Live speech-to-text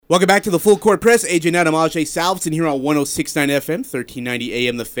Welcome back to the Full Court Press. AJ Nadamaje Salveson here on 106.9 FM, 1390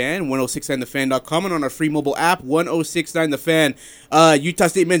 AM The Fan, 1069thefan.com, and on our free mobile app, 1069 The Fan. Utah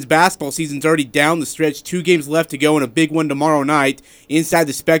State men's basketball season's already down the stretch. 2 games left to go and a big one tomorrow night inside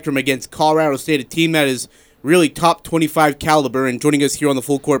the Spectrum against Colorado State, a team that is really top 25 caliber. And joining us here on the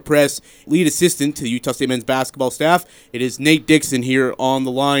Full Court Press, lead assistant to the Utah State men's basketball staff, it is Nate Dixon here on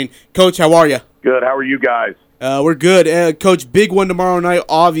the line. Coach, how are you? Good. How are you guys? We're good. Coach, big one tomorrow night,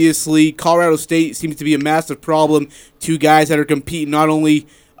 obviously. Colorado State seems to be a massive problem. 2 guys that are competing not only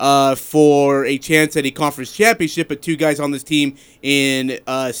for a chance at a conference championship, but 2 guys on this team in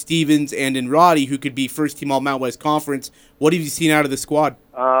Stevens and in Roddy who could be first-team All-Mountain West Conference. What have you seen out of the squad?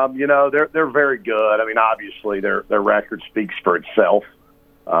 They're very good. I mean, obviously, their record speaks for itself.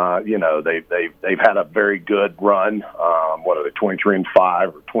 They've had a very good run. What are they, 23-5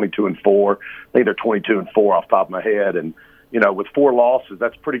 or 22-4? I think they're 22-4 off the top of my head. And, with 4 losses,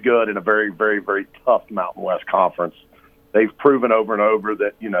 that's pretty good in a very, very, very tough Mountain West Conference. They've proven over and over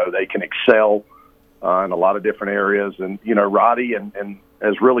that, they can excel in a lot of different areas. And, Roddy and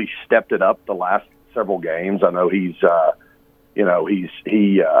has really stepped it up the last several games. I know he's a guy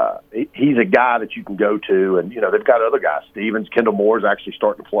that you can go to, and they've got other guys. Stevens, Kendall Moore's actually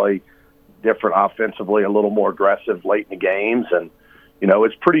starting to play different offensively, a little more aggressive late in the games, and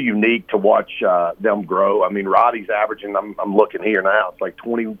it's pretty unique to watch them grow. I mean, Roddy's averaging. I'm looking here now. It's like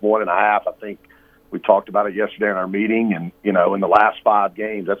 21.5. I think we talked about it yesterday in our meeting, and in the last 5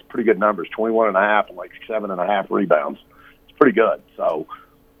 games, that's pretty good numbers. 21.5 and like 7.5 rebounds. It's pretty good. So.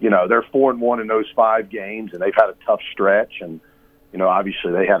 They're 4-1 in those 5 games, and they've had a tough stretch. And,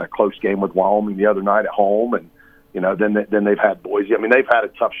 obviously they had a close game with Wyoming the other night at home, and, then they've had Boise. I mean, they've had a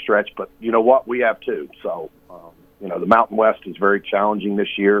tough stretch, but you know what? We have too. So, the Mountain West is very challenging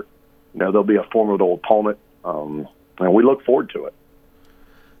this year. They'll be a formidable opponent, and we look forward to it.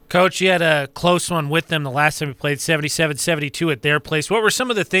 Coach, you had a close one with them the last time we played, 77-72 at their place. What were some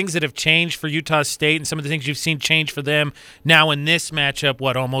of the things that have changed for Utah State and some of the things you've seen change for them now in this matchup,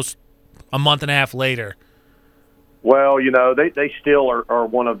 almost a month and a half later? Well, they still are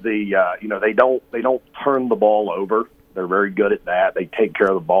one of the, they don't turn the ball over. They're very good at that. They take care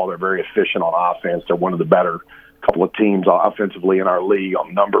of the ball. They're very efficient on offense. They're one of the better couple of teams offensively in our league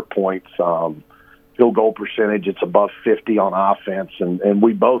on number points. Field goal percentage, it's above 50 on offense, and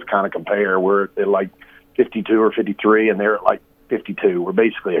we both kind of compare. We're at like 52 or 53, and they're at like 52. We're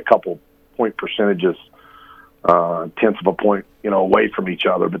basically a couple point percentages, tenths of a point, away from each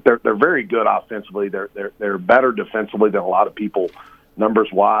other. But they're very good offensively. They're better defensively than a lot of people, numbers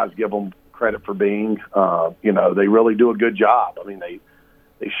wise, give them credit for being. They really do a good job. I mean, they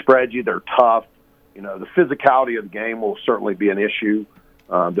spread you. They're tough. The physicality of the game will certainly be an issue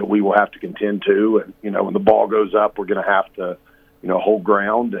that we will have to contend to. And, when the ball goes up, we're going to have to, hold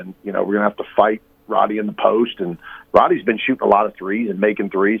ground. And, we're going to have to fight Roddy in the post. And Roddy's been shooting a lot of threes and making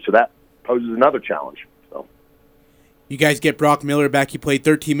threes, so that poses another challenge. So, you guys get Brock Miller back. He played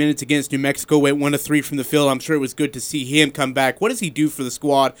 13 minutes against New Mexico, went 1 of 3 from the field. I'm sure it was good to see him come back. What does he do for the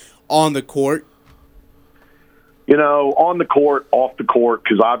squad on the court? On the court, off the court,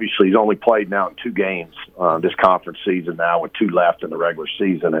 because obviously he's only played now in 2 games this conference season now with 2 left in the regular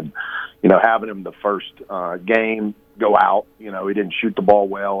season. And, having him the first game go out, he didn't shoot the ball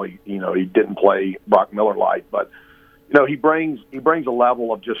well. He didn't play Brock Miller like. But, he brings a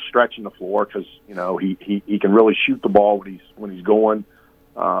level of just stretching the floor because, he can really shoot the ball when he's going.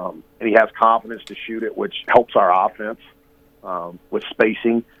 And he has confidence to shoot it, which helps our offense with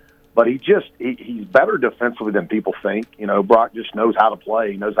spacing. But he's better defensively than people think. Brock just knows how to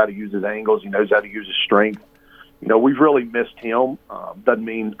play. He knows how to use his angles. He knows how to use his strength. We've really missed him. Doesn't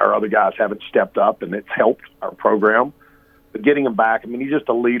mean our other guys haven't stepped up, and it's helped our program. But getting him back, he's just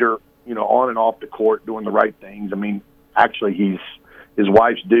a leader, on and off the court, doing the right things. Actually, his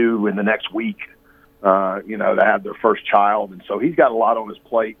wife's due in the next week, to have their first child. And so he's got a lot on his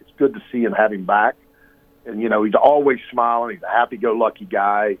plate. It's good to see him have him back. And, he's always smiling. He's a happy-go-lucky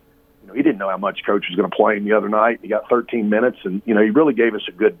guy. He didn't know how much coach was going to play him the other night. He got 13 minutes, and, he really gave us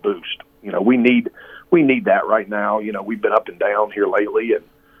a good boost. We need that right now. We've been up and down here lately, and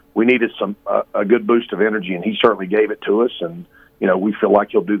we needed a good boost of energy, and he certainly gave it to us. And, we feel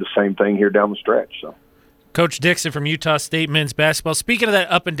like he'll do the same thing here down the stretch. So, Coach Dixon from Utah State men's basketball. Speaking of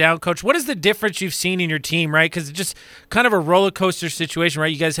that up and down, Coach, what is the difference you've seen in your team, right? Because it's just kind of a roller coaster situation,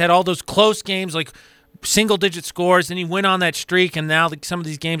 right? You guys had all those close games, like single-digit scores, and he went on that streak, and now some of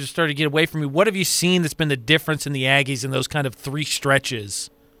these games are starting to get away from you. What have you seen that's been the difference in the Aggies in those kind of 3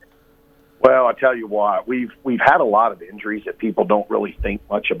 stretches? Well, I tell you what, we've had a lot of injuries that people don't really think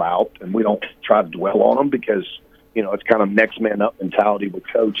much about, and we don't try to dwell on them because, it's kind of next man up mentality with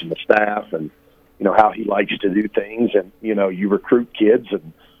coach and the staff, and how he likes to do things. And you recruit kids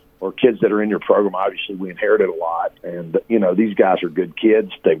or kids that are in your program. Obviously, we inherited a lot, and these guys are good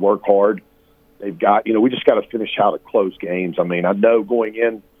kids. They work hard. They've got we just got to finish out at close games. I mean, I know going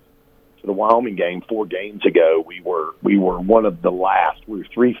in to the Wyoming game 4 games ago, we were one of the last. We were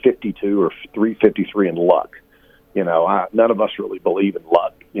 352 or 353 in luck. None of us really believe in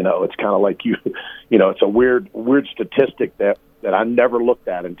luck. It's kind of like it's a weird statistic that I never looked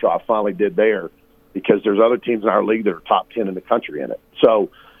at until I finally did there, because there's other teams in our league that are top 10 in the country in it.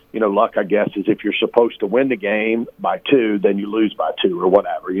 So, luck, I guess, is if you're supposed to win the game by 2, then you lose by 2 or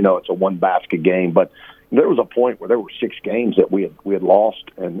whatever. It's a 1-basket game. But there was a point where there were 6 games that we had lost,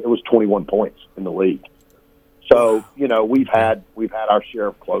 and it was 21 points in the league. So, we've had our share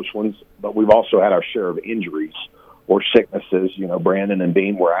of close ones, but we've also had our share of injuries or sicknesses. Brandon and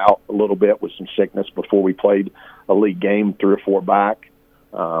Bean were out a little bit with some sickness before we played a league game 3 or 4 back.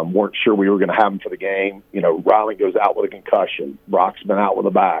 Weren't sure we were going to have him for the game. Riley goes out with a concussion. Brock's been out with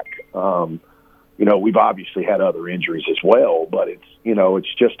a back. We've obviously had other injuries as well, but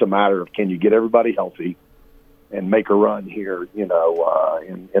it's just a matter of, can you get everybody healthy and make a run here, in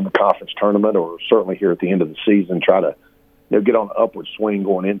the conference tournament, or certainly here at the end of the season, try to, get on an upward swing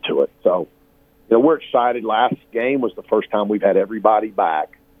going into it. So, we're excited. Last game was the first time we've had everybody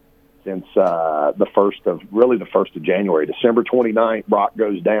back since the 1st of January. December 29th, Brock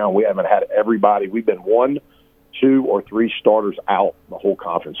goes down. We haven't had everybody. We've been 1, 2, or 3 starters out the whole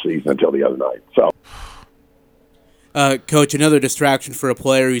conference season until the other night. So, Coach, another distraction for a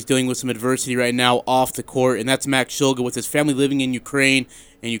player who's dealing with some adversity right now off the court, and that's Max Shulga with his family living in Ukraine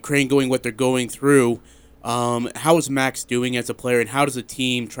and Ukraine going what they're going through. How is Max doing as a player, and how does the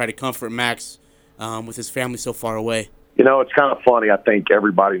team try to comfort Max with his family so far away? It's kind of funny. I think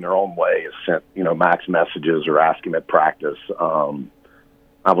everybody in their own way has sent, Max messages or asked him at practice.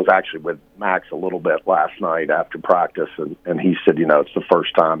 I was actually with Max a little bit last night after practice, and he said, it's the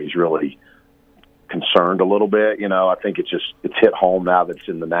first time he's really concerned a little bit. I think it's hit home now that it's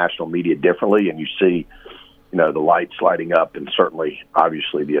in the national media differently, and you see, the lights lighting up, and certainly,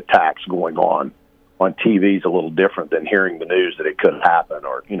 obviously, the attacks going on TV is a little different than hearing the news that it could happen,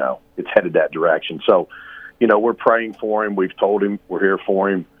 or, it's headed that direction. So, we're praying for him. We've told him we're here for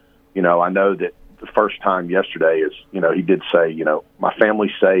him. I know that the first time yesterday is, he did say, my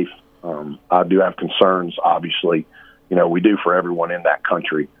family's safe. I do have concerns, obviously. We do for everyone in that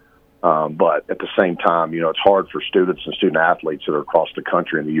country. But at the same time, it's hard for students and student athletes that are across the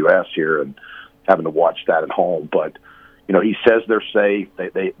country in the U.S. here and having to watch that at home. But, he says they're safe.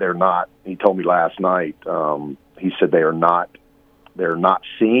 They're not. He told me last night, he said they're not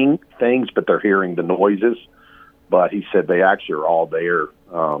seeing things, but they're hearing the noises. But he said they actually are all there.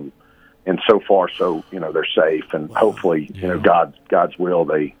 And so far, they're safe. And hopefully, God's will,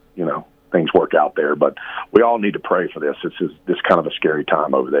 things work out there. But we all need to pray for this. This kind of a scary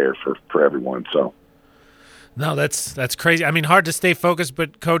time over there for everyone. So, no, that's crazy. I mean, hard to stay focused,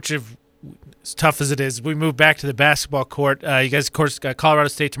 but Coach, as tough as it is, we move back to the basketball court. You guys, of course, got Colorado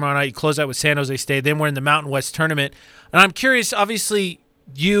State tomorrow night. You close out with San Jose State. Then we're in the Mountain West tournament. And I'm curious, obviously,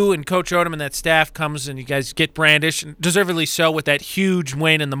 you and Coach Odom and that staff comes and you guys get brandished, and deservedly so, with that huge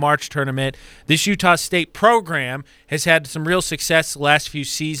win in the March tournament. This Utah State program has had some real success the last few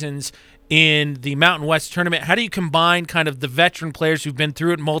seasons in the Mountain West tournament. How do you combine kind of the veteran players who've been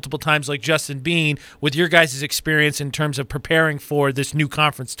through it multiple times like Justin Bean with your guys' experience in terms of preparing for this new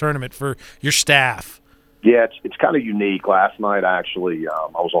conference tournament for your staff? Yeah, it's kind of unique. Last night, actually, I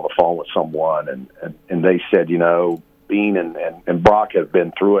was on the phone with someone, and they said, Bean and Brock have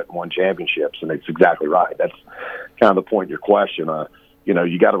been through it and won championships, and it's exactly right. That's kind of the point of your question.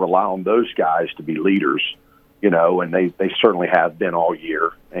 You got to rely on those guys to be leaders, and they certainly have been all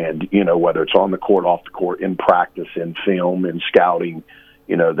year. And, whether it's on the court, off the court, in practice, in film, in scouting,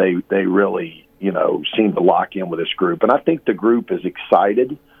 they really, seem to lock in with this group. And I think the group is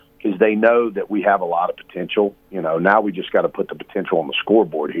excited because they know that we have a lot of potential. Now we just got to put the potential on the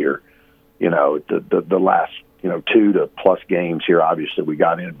scoreboard here. The last, 2 to plus games here, obviously we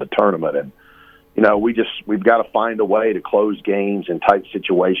got into the tournament, and, we've got to find a way to close games in tight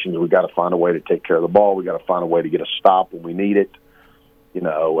situations. We've got to find a way to take care of the ball. We've got to find a way to get a stop when we need it,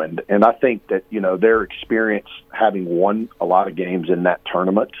 and I think that, their experience having won a lot of games in that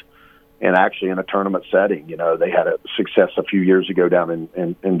tournament and actually in a tournament setting, they had a success a few years ago down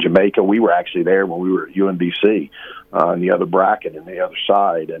in Jamaica. We were actually there when we were at UNBC in the other bracket and the other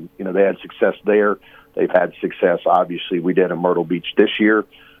side, and, they had success there. They've had success, obviously, we did in Myrtle Beach this year,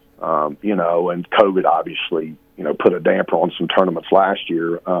 and COVID obviously, put a damper on some tournaments last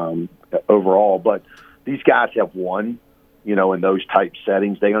year overall. But these guys have won, in those type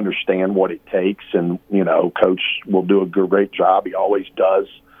settings. They understand what it takes, and, Coach will do a great job. He always does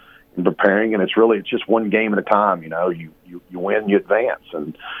in preparing, and it's just one game at a time. You win, you advance,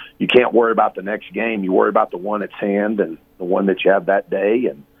 and you can't worry about the next game. You worry about the one at hand and the one that you have that day,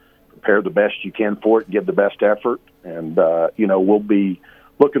 and prepare the best you can for it and give the best effort. And, we'll be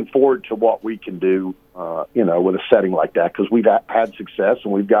looking forward to what we can do, with a setting like that, because we've had success,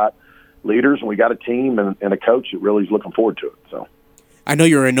 and we've got leaders, and we got a team and a coach that really is looking forward to it. So, I know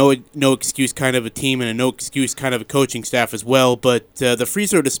you're a no excuse kind of a team and a no excuse kind of a coaching staff as well, but the free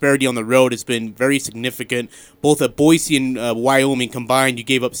throw disparity on the road has been very significant. Both at Boise and Wyoming combined, you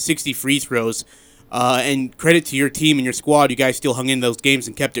gave up 60 free throws. And credit to your team and your squad, you guys still hung in those games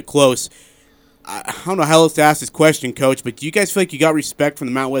and kept it close. I don't know how else to ask this question, Coach, but do you guys feel like you got respect from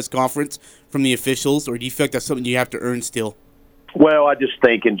the Mountain West Conference, from the officials, or do you feel like that's something you have to earn still? Well, I just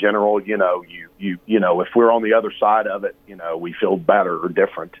think in general, if we're on the other side of it, we feel better or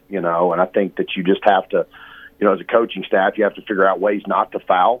different, and I think that you just have to, as a coaching staff, you have to figure out ways not to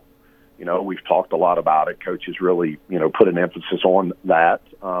foul. We've talked a lot about it. Coaches really, put an emphasis on that,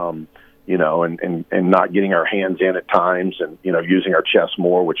 and not getting our hands in at times, and, using our chest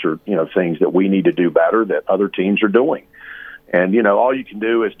more, which are, things that we need to do better that other teams are doing. And, all you can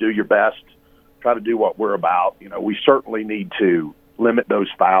do is do your best, try to do what we're about. We certainly need to limit those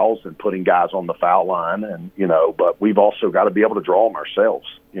fouls and putting guys on the foul line, and, but we've also got to be able to draw them ourselves,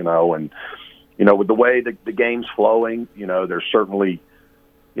 and, with the way the game's flowing, there's certainly,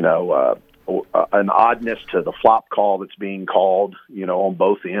 an oddness to the flop call that's being called, on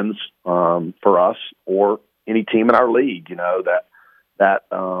both ends, for us or any team in our league. That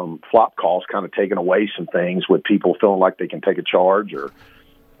flop call's kind of taken away some things with people feeling like they can take a charge or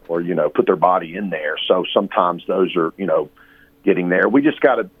put their body in there. So sometimes those are, getting there. We just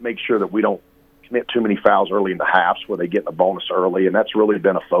got to make sure that we don't commit too many fouls early in the halves where they get in a bonus early, and that's really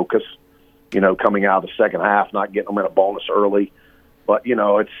been a focus, coming out of the second half, not getting them in a bonus early. But,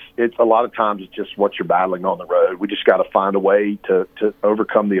 it's a lot of times it's just what you're battling on the road. We just got to find a way to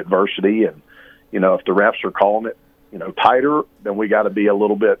overcome the adversity. And, if the refs are calling it, tighter, then we got to be a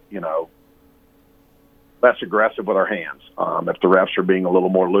little bit, less aggressive with our hands. If the refs are being a little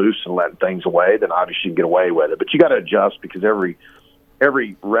more loose and letting things away, then obviously you can get away with it. But you got to adjust, because every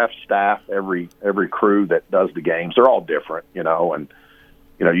ref staff, every crew that does the games, they're all different, and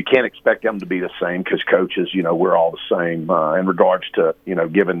you can't expect them to be the same, because coaches, we're all the same in regards to,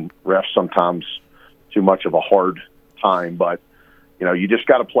 giving refs sometimes too much of a hard time. But, you just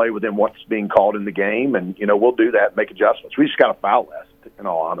got to play within what's being called in the game, and, we'll do that and make adjustments. We just got to foul less, in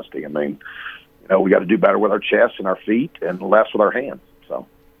all honesty. I mean, we got to do better with our chests and our feet and less with our hands. So.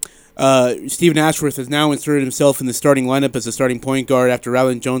 Stephen Ashworth has now inserted himself in the starting lineup as a starting point guard after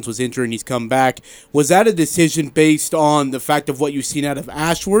Ryland Jones was injured and he's come back. Was that a decision based on the fact of what you've seen out of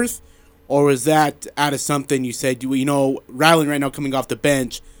Ashworth, or was that out of something you said, Ryland right now coming off the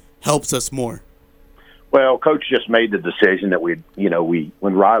bench helps us more? Well, Coach just made the decision that when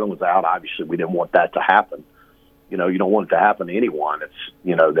Ryland was out, obviously we didn't want that to happen. You don't want it to happen to anyone. It's,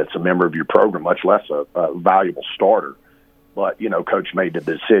 that's a member of your program, much less a valuable starter. But, Coach made the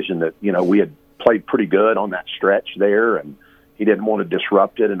decision that, we had played pretty good on that stretch there, and he didn't want to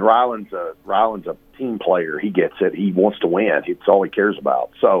disrupt it. And Ryland's a team player. He gets it. He wants to win. It's all he cares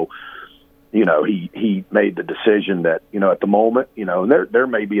about. So, he made the decision that, at the moment, and there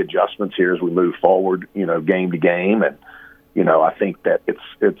may be adjustments here as we move forward, game to game. And, I think that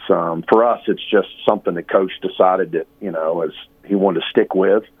it's for us, it's just something that Coach decided that, as he wanted to stick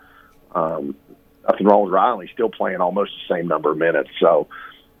with. Nothing wrong with Ryland. He's still playing almost the same number of minutes. So,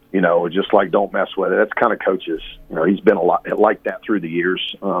 just like don't mess with it. That's kind of Coach's, he's been a lot like that through the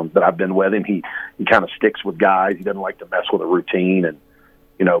years that I've been with him. He kind of sticks with guys. He doesn't like to mess with a routine. And,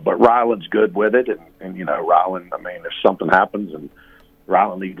 but Ryland's good with it. And Ryland, if something happens and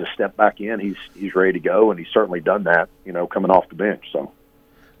Ryland needs to step back in, he's ready to go. And he's certainly done that, coming off the bench. So.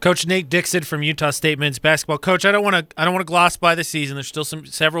 Coach Nate Dixon from Utah State men's basketball. Coach, I don't want to gloss by the season. There's still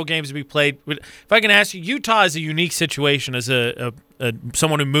several games to be played. But if I can ask you, Utah is a unique situation as a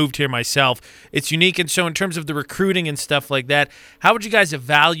someone who moved here myself. It's unique, and so in terms of the recruiting and stuff like that, how would you guys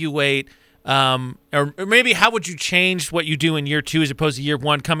evaluate, or maybe how would you change what you do in year two as opposed to year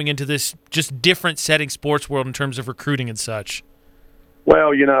one, coming into this just different setting sports world in terms of recruiting and such?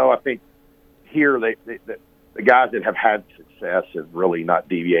 Well, I think here the guys that have had success have really not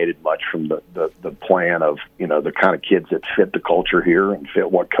deviated much from the plan of, the kind of kids that fit the culture here and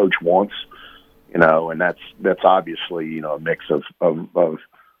fit what Coach wants, and that's obviously, a mix of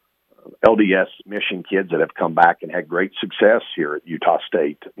LDS mission kids that have come back and had great success here at Utah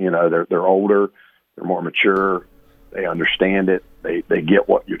State. They're older, They're more mature. They understand it. They get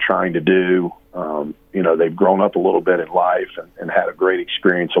what you're trying to do. They've grown up a little bit in life and had a great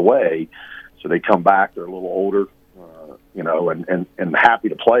experience away. So they come back. They're a little older, and happy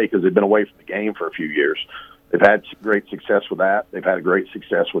to play because they've been away from the game for a few years. They've had great success with that. They've had a great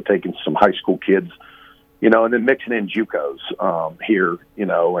success with taking some high school kids, and then mixing in JUCOs here,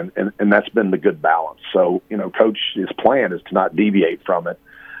 and that's been the good balance. So, Coach's plan is to not deviate from it.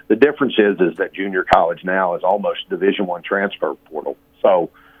 The difference is that junior college now is almost Division I transfer portal. So,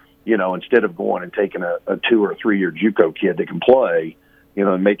 instead of going and taking a 2 or 3 year JUCO kid that can play,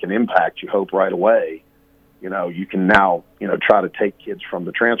 and make an impact, you hope right away, you can now, try to take kids from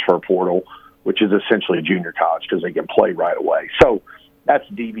the transfer portal, which is essentially a junior college because they can play right away. So that's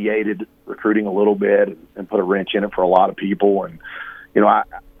deviated recruiting a little bit and put a wrench in it for a lot of people. And, I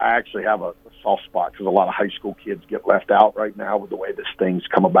actually have a soft spot because a lot of high school kids get left out right now with the way this thing's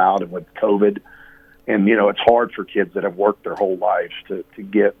come about and with COVID. And, it's hard for kids that have worked their whole lives to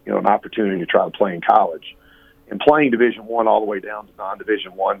get, an opportunity to try to play in college. And playing Division I all the way down to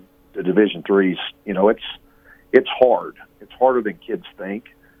non-Division I to Division III's, it's hard. It's harder than kids think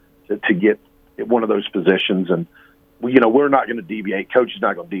to get at one of those positions. And, we're not going to deviate. Coach is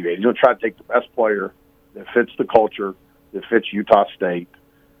not going to deviate. He's going to try to take the best player that fits the culture, that fits Utah State,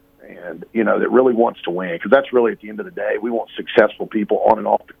 and, that really wants to win. Because that's really, at the end of the day, we want successful people on and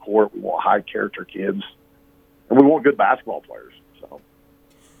off the court. We want high-character kids. And we want good basketball players. So.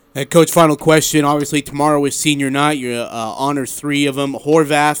 And Coach, final question. Obviously, tomorrow is senior night. You're honors 3 of them.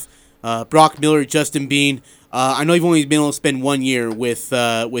 Horvath, Brock Miller, Justin Bean. I know you've only been able to spend 1 year with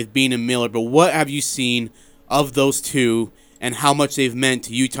Bean and Miller, but what have you seen of those two and how much they've meant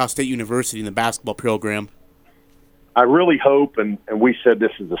to Utah State University in the basketball program? I really hope, and we said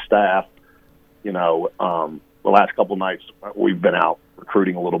this as a staff, the last couple of nights we've been out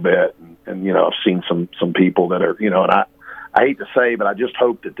recruiting a little bit, and I've seen some people that are, and I hate to say, but I just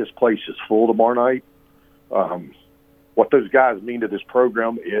hope that this place is full tomorrow night. What those guys mean to this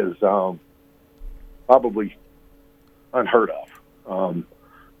program is probably unheard of.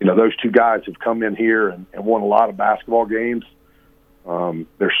 Those two guys have come in here and won a lot of basketball games.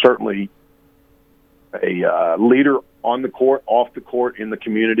 They're certainly a leader on the court, off the court, in the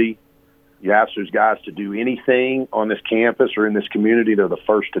community. You ask those guys to do anything on this campus or in this community, they're the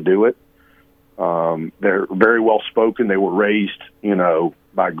first to do it. They're very well spoken. They were raised,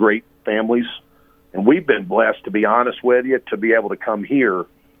 by great families. And we've been blessed, to be honest with you, to be able to come here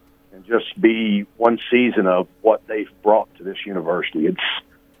and just be one season of what they've brought to this university. It's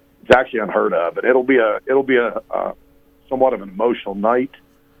actually unheard of, and it'll be a somewhat of an emotional night,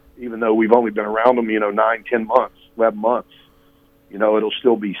 even though we've only been around them, 9, 10 months, 11 months. It'll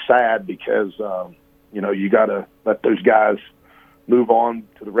still be sad because, you got to let those guys move on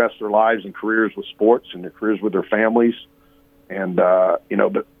to the rest of their lives and careers with sports and their careers with their families. And, but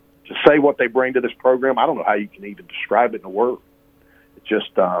to say what they bring to this program, I don't know how you can even describe it in a word. It's just,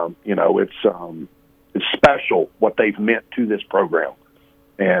 it's special what they've meant to this program.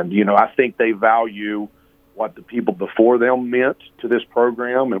 And, I think they value what the people before them meant to this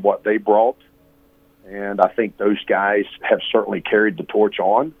program and what they brought. And I think those guys have certainly carried the torch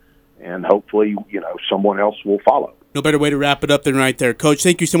on, and hopefully, someone else will follow. No better way to wrap it up than right there. Coach,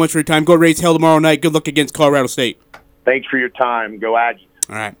 thank you so much for your time. Go Rays hell tomorrow night. Good luck against Colorado State. Thanks for your time. Go Aggies.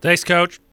 All right. Thanks, Coach.